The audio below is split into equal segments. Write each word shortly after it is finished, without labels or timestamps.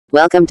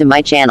Welcome to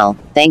my channel.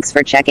 Thanks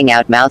for checking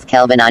out Mouth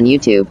Kelvin on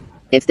YouTube.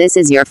 If this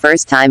is your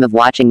first time of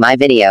watching my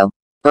video,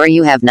 or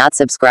you have not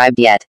subscribed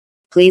yet,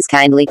 please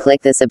kindly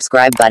click the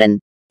subscribe button.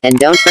 And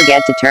don't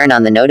forget to turn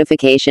on the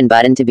notification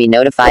button to be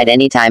notified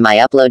anytime I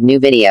upload new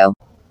video.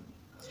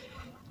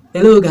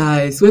 Hello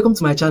guys, welcome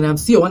to my channel. I'm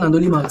still your one and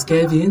only Mouth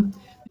Kelvin.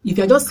 If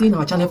you are just seeing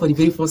our channel for the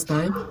very first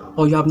time,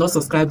 or you have not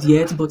subscribed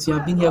yet but you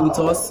have been here with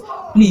us,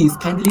 please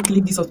kindly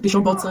click the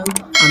subscription button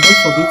and don't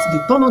forget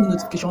to turn on the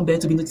notification bell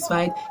to be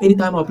notified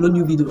anytime I upload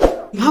new video.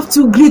 We have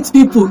two great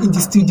people in the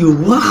studio.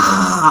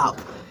 Wow!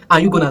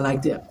 And you're gonna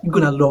like them. You're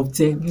gonna love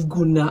them. You're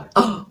gonna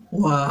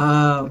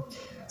wow.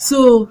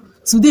 So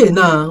today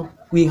now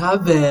we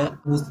have a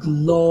most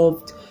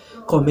loved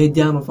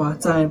comedian of our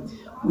time.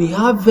 We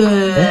have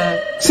Oga,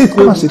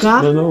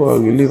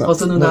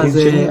 also known as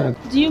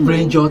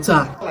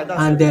Brainjotter,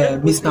 and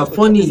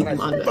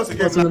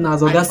Mrfunny, also known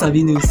as Oga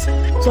Sabinus.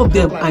 Two of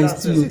them are in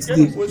studio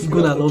today. You're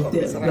gonna love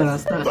them. You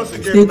understand?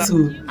 Stay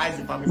tuned.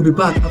 We'll be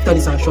back after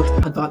this short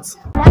advert.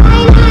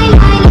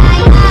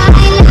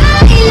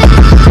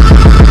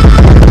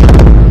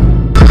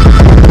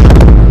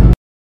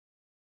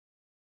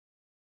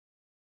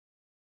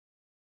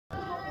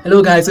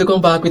 Hello guys,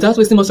 welcome back. Without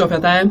wasting much of your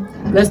time,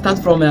 let's start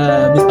from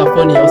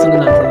Mrfunny, also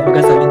known as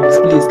Oga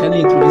Sabinus. Please, can you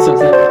introduce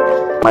yourself?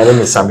 My name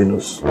is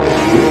Sabinus.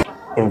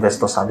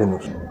 Investor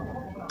Sabinus.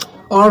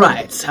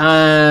 Alright,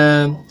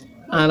 and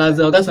as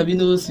Oga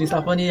Sabinus,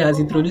 Mrfunny has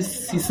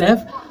introduced himself.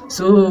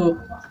 So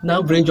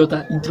now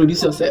Brainjotter,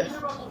 introduce yourself.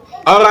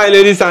 Alright,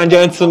 ladies and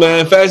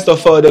gentlemen, first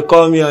of all, they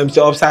call me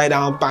Mr. Upside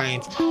Down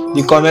Pint,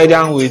 the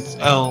comedian with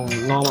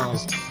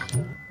normals.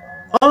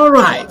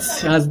 Alright,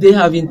 as they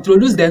have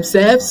introduced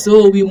themselves,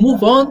 so we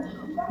move on.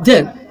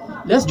 Then,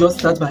 let's just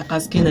start by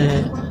asking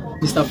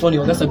Mrfunny,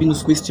 Oga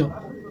Sabinus question.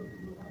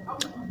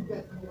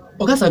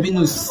 Oga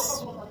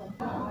Sabinus,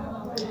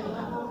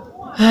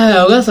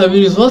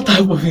 what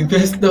type of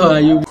investor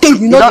are you?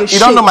 You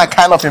don't know my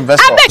kind of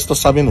investor. Mr.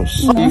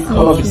 Sabinus,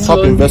 one of the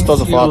top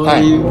investors of our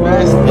time.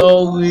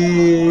 Investor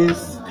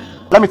with...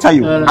 Let me tell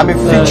you, I'm a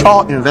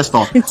feature investor.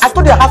 I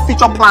told you I have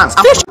feature plans.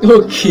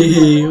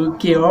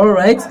 Okay,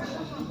 alright.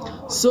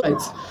 So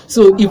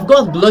if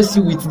God bless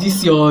you with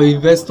this your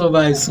investor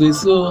vibes,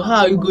 so how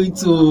are you going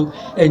to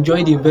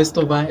enjoy the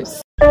investor vibes?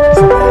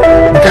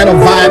 The kind of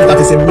vibe that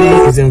is in me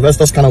is the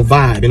investor's kind of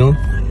vibe, you know.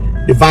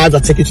 The vibes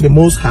that take you to the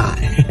most high.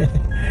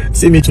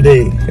 See me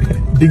today,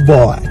 big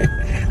boy.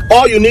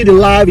 All you need in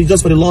life is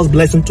just for the Lord's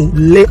blessing to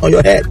lay on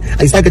your head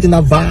and you start getting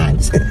that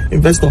vibes.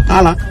 Investor,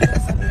 holla.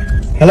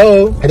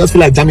 Hello, I just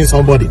feel like jamming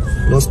somebody.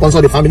 You know, sponsor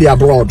the family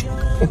abroad.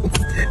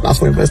 That's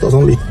for investors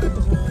only.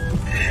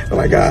 Oh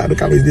my God,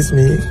 look at me, is this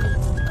me?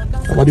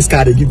 About this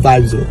car, they give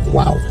vibes.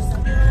 Wow.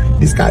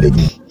 This car, they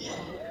give.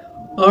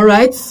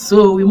 Alright,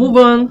 so we move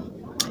on.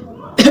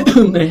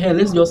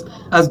 Let's just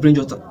ask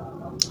Brainjotter.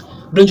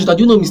 Brainjotter,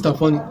 do you know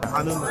Mrfunny?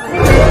 I don't know.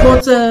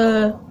 But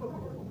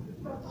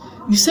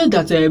you said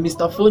that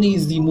Mrfunny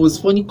is the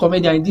most funny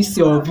comedian in this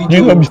your video. Do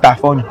you know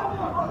Mrfunny?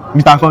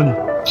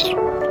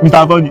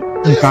 Mrfunny,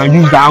 you can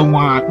use that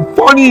one.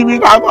 Funny,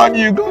 Mrfunny,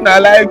 you're gonna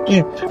like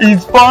it.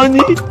 It's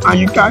funny and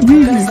you can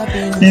use it.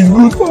 It's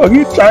good for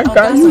you.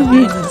 Can use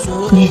it.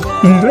 Please,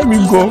 let me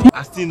go.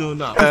 I still know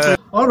now.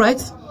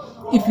 Alright,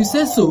 if you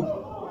say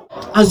so,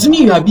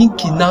 assuming you are being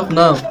kidnapped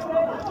now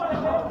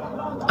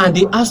and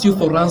they ask you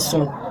for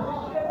ransom,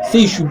 say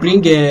you should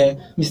bring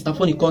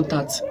Mrfunny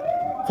contact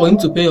for him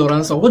to pay your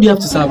ransom, what do you have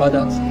to say about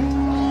that?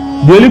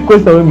 The only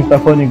question with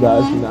Mrfunny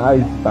guys is how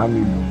is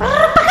family.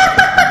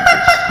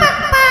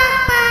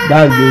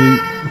 That's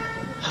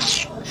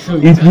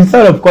it's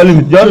instead of calling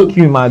me just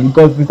kill man,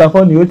 because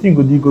Mrfunny what thing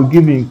go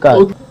give him cash.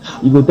 Okay.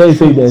 He go tell you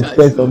say they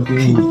expect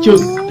something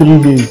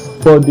 3 days,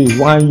 4 days,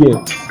 1 year,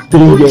 3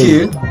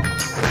 years.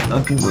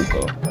 Nothing will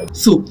go.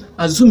 So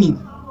assuming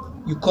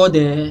you call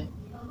the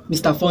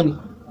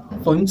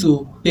Mrfunny for him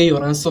to pay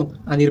your ransom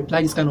and he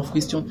reply this kind of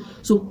question.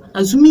 So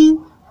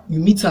assuming you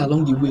meet her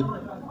along the way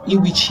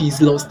in which he is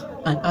lost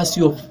and asks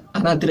you of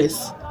an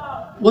address,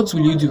 what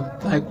will you do?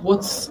 Like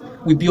what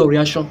will be your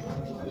reaction?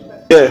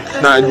 Yeah,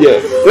 Now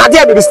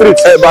there be the street.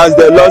 But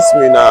they lost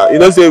me now. You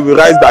know, say we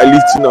rise by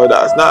lifting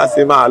others. Now I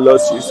say, man, I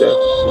lost you, sir.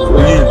 So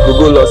you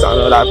go lost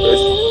another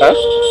person. Huh?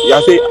 You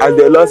say, as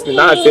they lost me,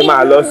 now I say, man,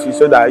 I lost you,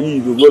 so that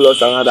you go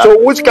lost another.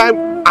 So which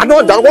kind? I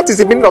know that. What is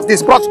the meaning of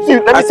this? Bro,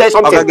 let me say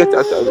something. Okay, get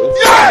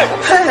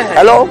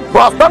Hello,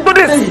 bro, don't do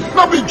this.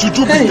 Don't be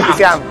juju.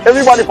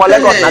 Everybody for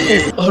Lagos,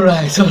 nothing.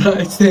 Alright,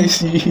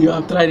 thanks. You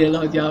have tried a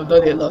lot, you have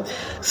done a lot.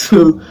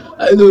 So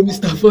I know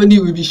Mrfunny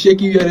will be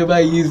shaking wherever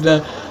he is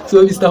now.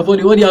 So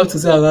Mrfunny, what do you have to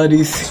say about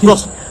this?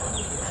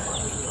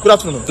 Good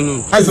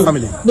afternoon. How's the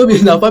family? No,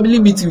 be now family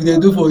meeting they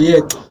do for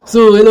here.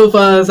 So hello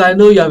fans, I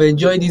know you have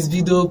enjoyed this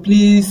video.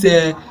 Please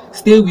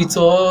stay with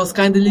us,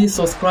 kindly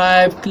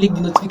subscribe, click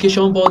the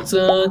notification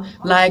button,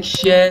 like,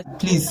 share.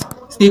 Please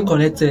stay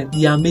connected.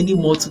 There are many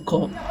more to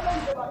come.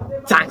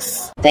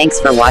 Thanks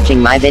for watching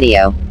my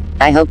video.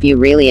 I hope you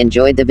really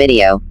enjoyed the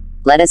video.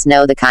 Let us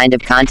know the kind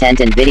of content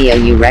and video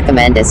you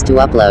recommend us to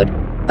upload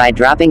by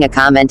dropping a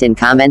comment in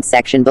comment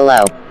section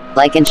below.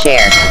 like and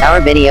share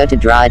our video to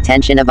draw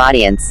attention of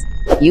audience.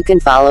 You can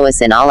follow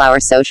us in all our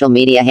social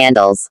media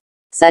handles,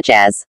 such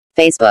as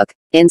Facebook,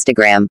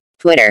 Instagram,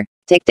 Twitter,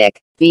 TikTok,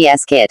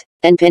 VS Kit,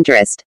 and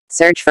Pinterest.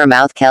 Search for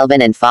Mouth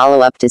Kelvin and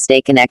follow up to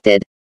stay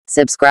connected.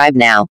 Subscribe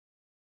now.